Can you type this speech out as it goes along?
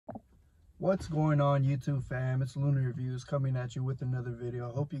What's going on, YouTube fam? It's Lunar Reviews coming at you with another video.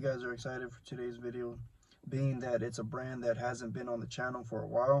 I hope you guys are excited for today's video, being that it's a brand that hasn't been on the channel for a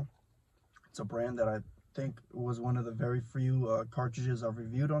while. It's a brand that I think was one of the very few cartridges I've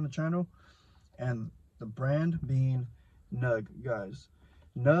reviewed on the channel, and the brand being NUG, guys.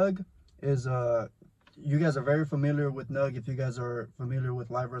 NUG is you guys are very familiar with NUG if you guys are familiar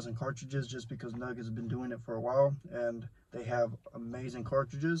with live resin cartridges, just because NUG has been doing it for a while and they have amazing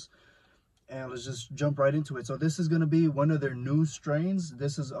cartridges. And let's just jump right into it. So this is going to be one of their new strains.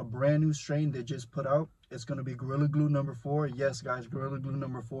 This is a brand new strain they just put out. It's going to be Gorilla Glue number 4. Yes, guys, Gorilla Glue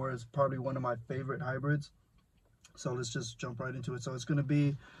number 4 is probably one of my favorite hybrids. So let's just jump right into it. So it's going to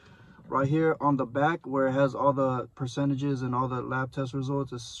be right here on the back where it has all the percentages and all the lab test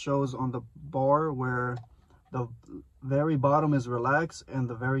results. It shows on the bar where the very bottom is relaxed and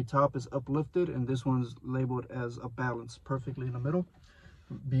the very top is uplifted. And this one's labeled as a balance, perfectly in the middle,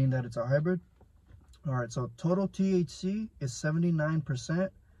 being that it's a hybrid. All right, so total THC is 79%,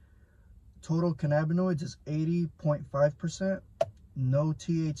 total cannabinoids is 80.5%, no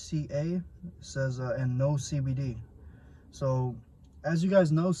THCA, says, and no CBD. So as you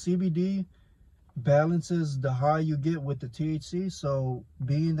guys know, CBD balances the high you get with the THC. So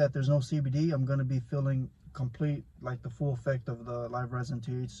being that there's no CBD, I'm going to be feeling complete, like the full effect of the live resin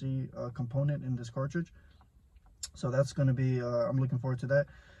THC component in this cartridge. So that's going to be, I'm looking forward to that.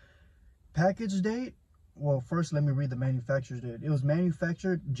 Package date, well, first let me read the manufacturer's date. It was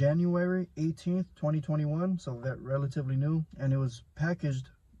manufactured January 18th, 2021, so that relatively new. And it was packaged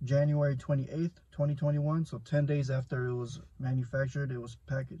January 28th, 2021. So 10 days after it was manufactured, it was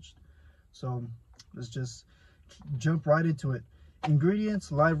packaged. So let's just jump right into it.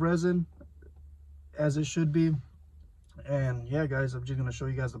 Ingredients, live resin, as it should be. And yeah, guys, I'm just going to show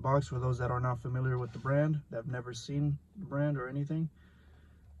you guys the box for those that are not familiar with the brand, that have never seen the brand or anything.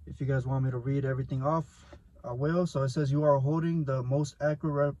 If you guys want me to read everything off, I will. So it says, you are holding the most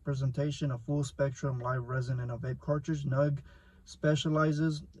accurate representation of full spectrum live resin in a vape cartridge. NUG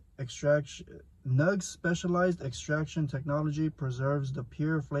specialized extraction technology preserves the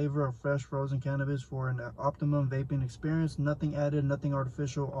pure flavor of fresh frozen cannabis for an optimum vaping experience. Nothing added, nothing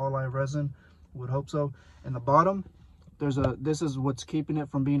artificial, all live resin. Would hope so. In the bottom, this is what's keeping it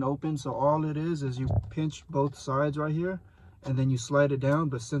from being open. So all it is you pinch both sides right here and then you slide it down.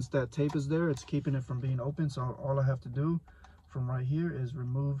 But since that tape is there, it's keeping it from being open. So all I have to do from right here is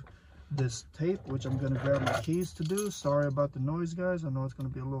remove this tape, which I'm going to grab my keys to do. Sorry about the noise, guys. I know it's going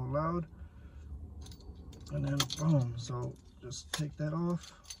to be a little loud. And then boom. So just take that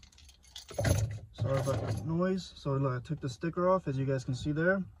off. Sorry about the noise. So look, I took the sticker off, as you guys can see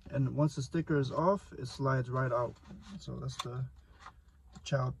there. And once the sticker is off, it slides right out. So that's the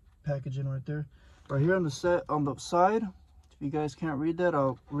child packaging right there. Right here on the side, if you guys can't read that,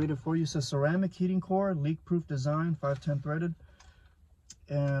 I'll read it for you. It says ceramic heating core, leak-proof design, 510 threaded.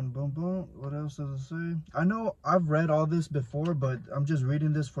 And boom, boom. What else does it say? I know I've read all this before, but I'm just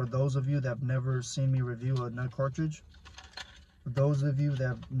reading this for those of you that have never seen me review a NUG cartridge. For those of you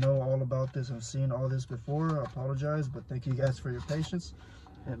that know all about this and seen all this before, I apologize, but thank you guys for your patience.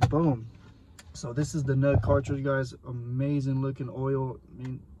 And boom. So this is the NUG cartridge, guys. Amazing looking oil. I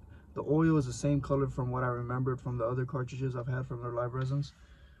mean, the oil is the same color from what I remembered from the other cartridges I've had from their live resins.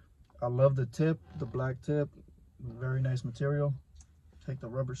 I love the tip, the black tip. Very nice material. Take the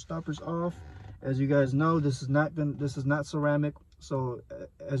rubber stoppers off. As you guys know, this is not ceramic. So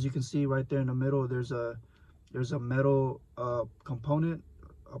as you can see right there in the middle, there's a metal component,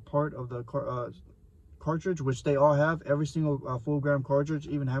 a part of the cartridge, which they all have. Every single full gram cartridge,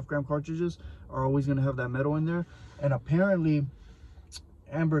 even half-gram cartridges, are always going to have that metal in there. And apparently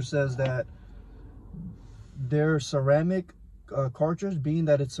Amber says that their ceramic cartridge, being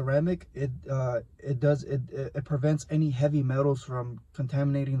that it's ceramic, it prevents any heavy metals from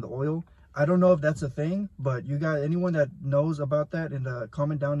contaminating the oil. I don't know if that's a thing, but you guys, anyone that knows about that, in the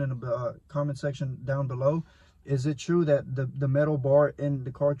comment down in the comment section down below. Is it true that the metal bar in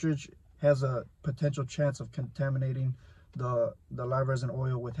the cartridge has a potential chance of contaminating the live resin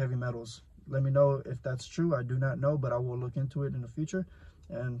oil with heavy metals? Let me know if that's true. I do not know, but I will look into it in the future.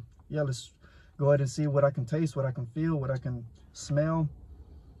 And yeah, let's go ahead and see what I can taste, what I can feel, what I can smell.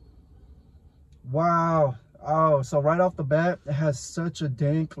 Wow. Oh, so right off the bat, it has such a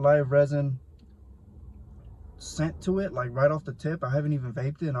dank live resin scent to it, like right off the tip. I haven't even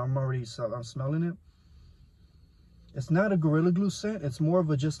vaped it and I'm smelling it. It's not a Gorilla Glue scent. It's more of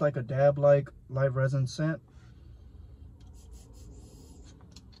a just like a dab like live resin scent.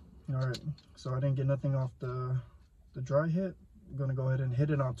 All right, so I didn't get nothing off the dry hit. I'm gonna go ahead and hit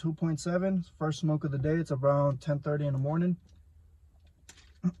it on 2.7. First smoke of the day. It's around 10:30 in the morning.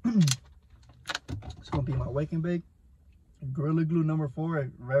 be my wake and bake. Gorilla Glue number 4.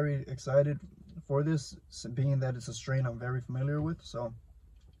 I'm very excited for this, being that it's a strain I'm very familiar with. So,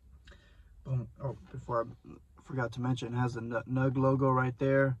 boom. Oh, before I forgot to mention, it has the NUG logo right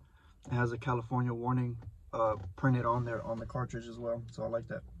there. It has a California warning printed on there on the cartridge as well. So I like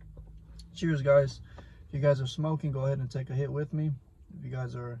that. Cheers, guys. If you guys are smoking, go ahead and take a hit with me. If you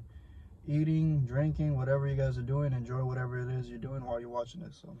guys are eating, drinking, whatever you guys are doing, enjoy whatever it is you're doing while you're watching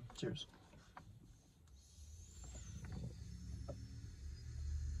this. So, cheers.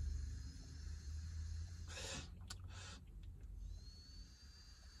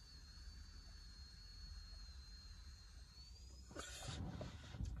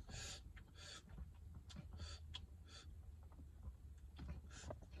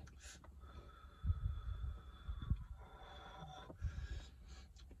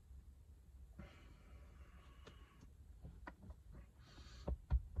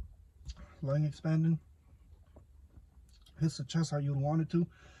 Lung expanding. Hits the chest how you'd want it to.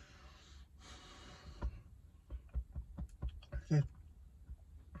 Okay.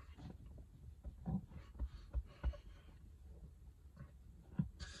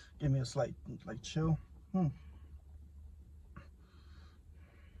 Give me a slight like chill.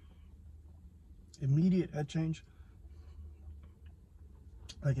 Immediate head change.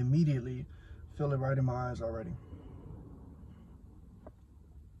 Like immediately feel it right in my eyes already.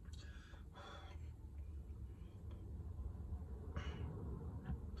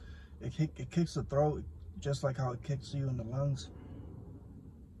 It kicks the throat just like how it kicks you in the lungs.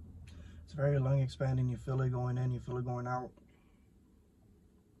 It's very lung expanding. You feel it going in, you feel it going out.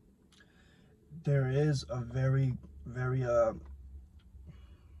 There is a very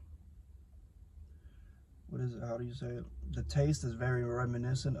what is it, how do you say it? The taste is very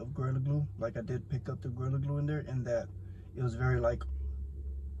reminiscent of Gorilla Glue. Like I did pick up the Gorilla Glue in there, and that it was very like,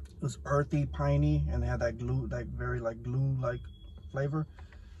 it was earthy, piney, and it had that glue, like very like glue like flavor.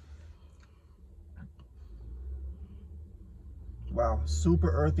 Wow,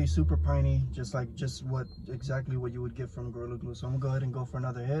 super earthy, super piney, just exactly what you would get from Gorilla Glue. So I'm gonna go ahead and go for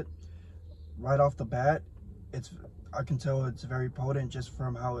another hit. Right off the bat, I can tell it's very potent just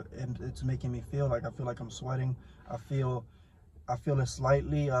from how it's making me feel. Like I feel like I'm sweating. I feel it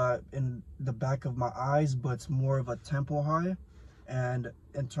slightly in the back of my eyes, but it's more of a tempo high. And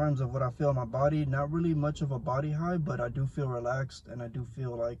in terms of what I feel in my body, not really much of a body high, but I do feel relaxed and I do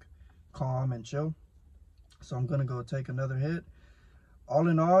feel like calm and chill. So I'm gonna go take another hit. All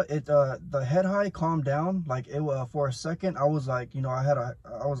in all, the head high calmed down. Like it for a second, I was like, you know, I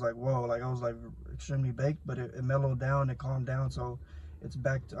was like, whoa, like I was like extremely baked, but it mellowed down, it calmed down. So it's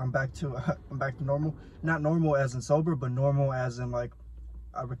back to, I'm back to normal. Not normal as in sober, but normal as in like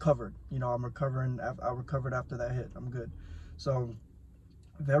I recovered. You know, I'm recovering. I recovered after that hit. I'm good. So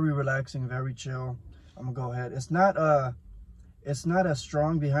very relaxing, very chill. I'm gonna go ahead. It's not as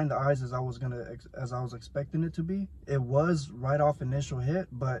strong behind the eyes as I was expecting it to be. It was right off initial hit,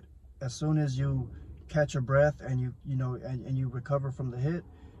 but as soon as you catch your breath and you know and you recover from the hit,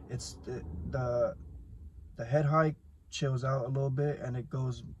 it's the head high chills out a little bit and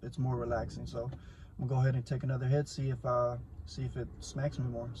it's more relaxing. So I'm gonna go ahead and take another hit, see if it smacks me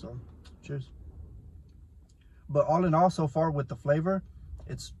more. So cheers. But all in all, so far with the flavor,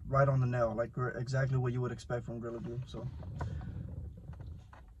 it's right on the nail, like exactly what you would expect from Gorilla Glue. So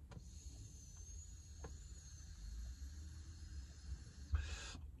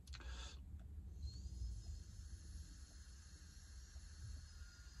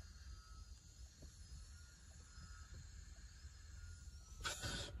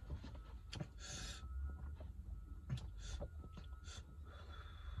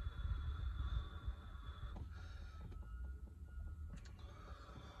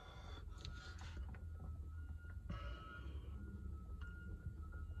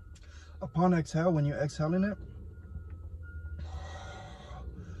upon exhale, when you're exhaling it,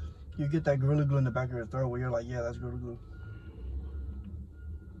 you get that Gorilla Glue in the back of your throat where you're like, yeah, that's Gorilla Glue.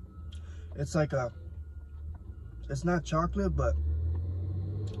 It's like it's not chocolate, but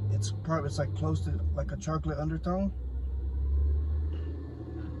it's like close to like a chocolate undertone.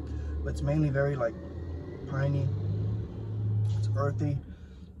 But it's mainly very like piney. It's earthy.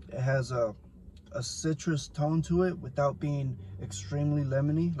 It has a citrus tone to it without being extremely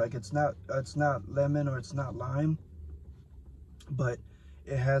lemony. Like it's not lemon or it's not lime, but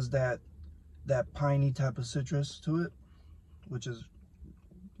it has that piney type of citrus to it, which is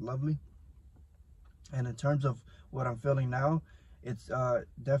lovely. And in terms of what I'm feeling now, it's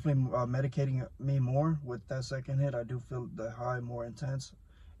definitely medicating me more with that second hit. I do feel the high more intense.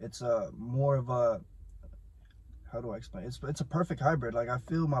 It's more of a, how do I explain? It's a perfect hybrid. Like I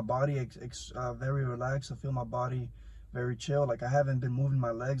feel my body very relaxed. I feel my body very chill. Like I haven't been moving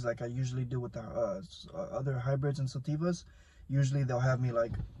my legs like I usually do with the other hybrids and sativas. Usually they'll have me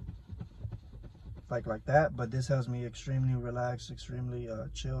like that, but this has me extremely relaxed, extremely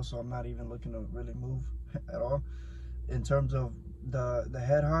chill. So I'm not even looking to really move at all. In terms of the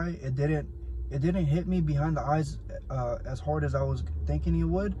head high, it didn't hit me behind the eyes as hard as I was thinking it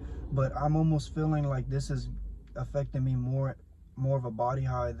would, but I'm almost feeling like this is affecting me more of a body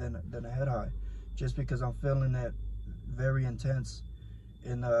high than a head high, just because I'm feeling it very intense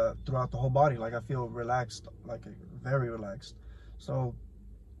in throughout the whole body. Like I feel relaxed, like very relaxed. So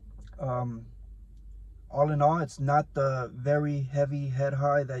all in all, it's not the very heavy head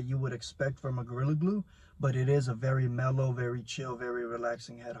high that you would expect from a Gorilla Glue, but it is a very mellow, very chill, very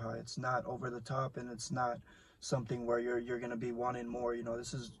relaxing head high. It's not over the top, and it's not something where you're gonna be wanting more. You know,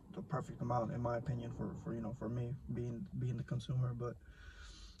 this is the perfect amount, in my opinion, for you know, for me being the consumer. But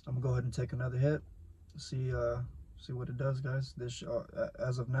I'm gonna go ahead and take another hit, see what it does, guys. This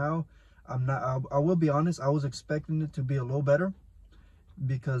as of now, I will be honest, I was expecting it to be a little better,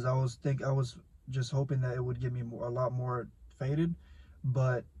 because I was just hoping that it would give me a lot more faded,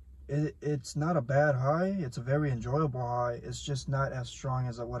 but it's not a bad high. It's a very enjoyable high. It's just not as strong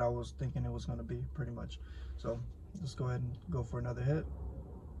as what I was thinking it was going to be, pretty much. So let's go ahead and go for another hit.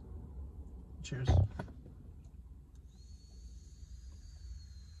 Cheers.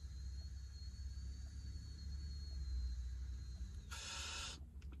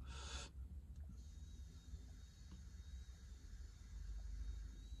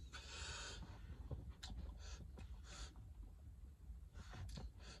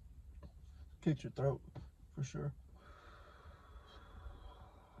 Kicked your throat for sure.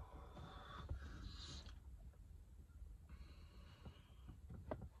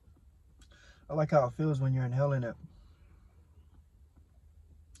 I like how it feels when you're inhaling it.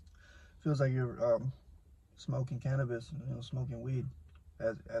 Feels like you're smoking cannabis, you know, smoking weed,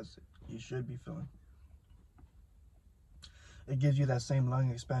 as you should be feeling. It gives you that same lung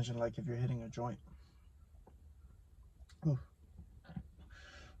expansion like if you're hitting a joint. Ooh.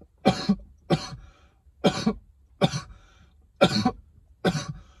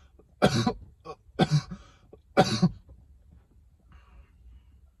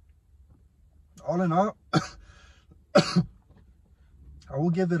 All in all, I will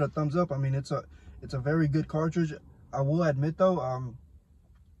give it a thumbs up. I mean, it's a very good cartridge. I will admit though,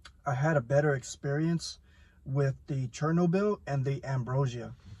 I had a better experience with the Chernobyl and the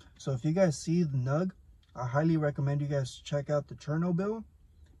Ambrosia. So if you guys see the NUG, I highly recommend you guys check out the Chernobyl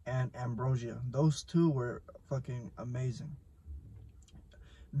and Ambrosia. Those two were fucking amazing.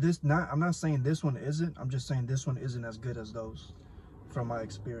 I'm not saying this one isn't. I'm just saying this one isn't as good as those from my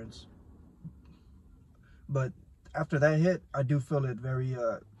experience. But after that hit, I do feel it very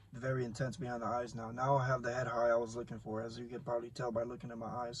very intense behind the eyes now. Now I have the head high I was looking for, as you can probably tell by looking at my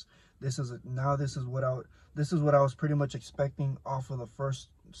eyes. This is what I was pretty much expecting off of the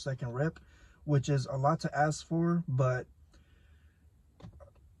second rip, which is a lot to ask for, but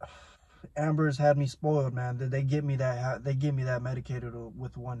Amber's had me spoiled, man. They give me that medicated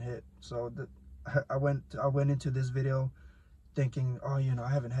with one hit. So I went into this video thinking, oh, you know, I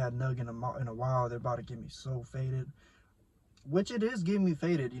haven't had NUG in a while. They're about to get me so faded, which it is getting me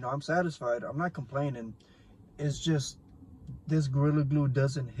faded. You know, I'm satisfied. I'm not complaining. It's just this Gorilla Glue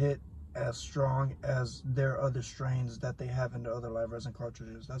doesn't hit as strong as their other strains that they have in the other live resin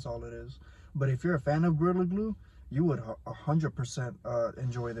cartridges. That's all it is. But if you're a fan of Gorilla Glue, you would 100%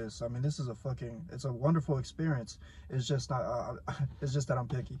 enjoy this. I mean, this is it's a wonderful experience. It's just not, it's just that I'm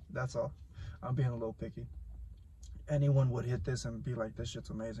picky. That's all. I'm being a little picky. Anyone would hit this and be like, this shit's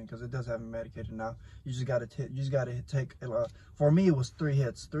amazing, because it does have me medicated now. You just gotta take, for me it was 3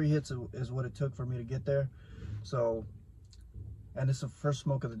 hits. 3 hits is what it took for me to get there. So, and it's the first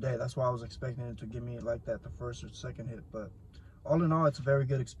smoke of the day. That's why I was expecting it to give me like that, the first or second hit. But all in all, it's a very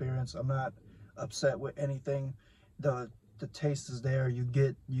good experience. I'm not upset with anything. The taste is there.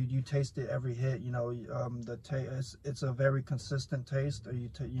 You taste it every hit. You know, the taste, it's a very consistent taste.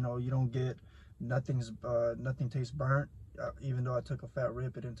 You know, you don't get nothing tastes burnt. Even though I took a fat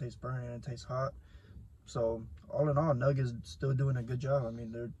rip, it didn't taste burnt and it tastes hot. So all in all, NUG is still doing a good job. I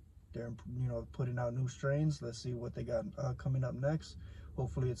mean, they're you know, putting out new strains. Let's see what they got coming up next.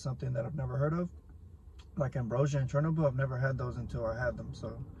 Hopefully it's something that I've never heard of, like Ambrosia and Chernobyl. I've never had those until I had them,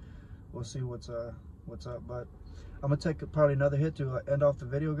 so we'll see what's up. But I'm gonna take probably another hit to end off the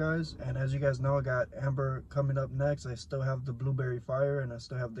video, guys. And as you guys know, I got Amber coming up next. I still have the Blueberry Fire, and I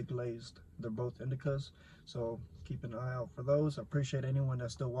still have the Glazed. They're both indicas, so keep an eye out for those. I appreciate anyone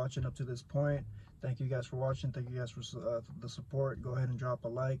that's still watching up to this point. Thank you guys for watching. Thank you guys for the support. Go ahead and drop a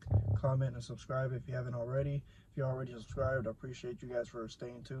like, comment, and subscribe if you haven't already. If you're already subscribed, I appreciate you guys for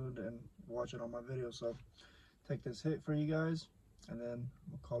staying tuned and watching all my videos. So take this hit for you guys, and then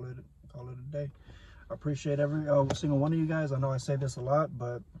we'll call it a day. I appreciate every single one of you guys. I know I say this a lot,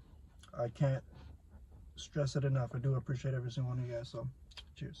 but I can't stress it enough. I do appreciate every single one of you guys. So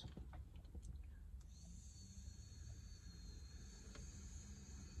cheers.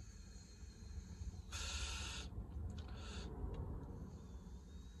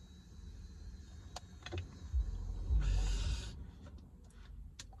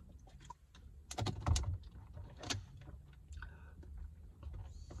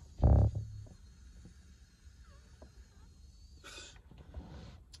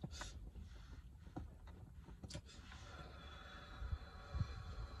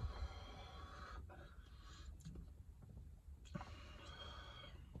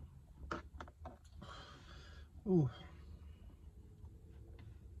 Ooh.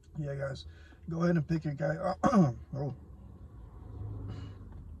 Yeah, guys, go ahead and pick your guy. Oh.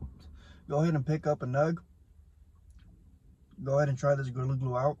 Go ahead and pick up a NUG. Go ahead and try this Gorilla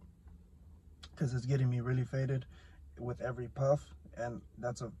Glue out, because it's getting me really faded with every puff, and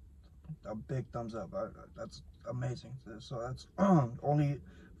that's a big thumbs up. That's amazing. So that's only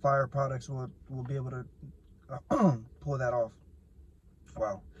fire products will be able to pull that off.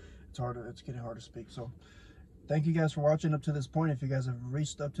 Wow, it's getting hard to speak. So thank you guys for watching up to this point. If you guys have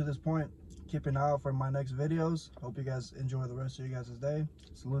reached up to this point, keep an eye out for my next videos. Hope you guys enjoy the rest of your guys' day.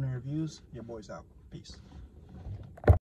 It's Lunar Reviews. Your boy's out. Peace.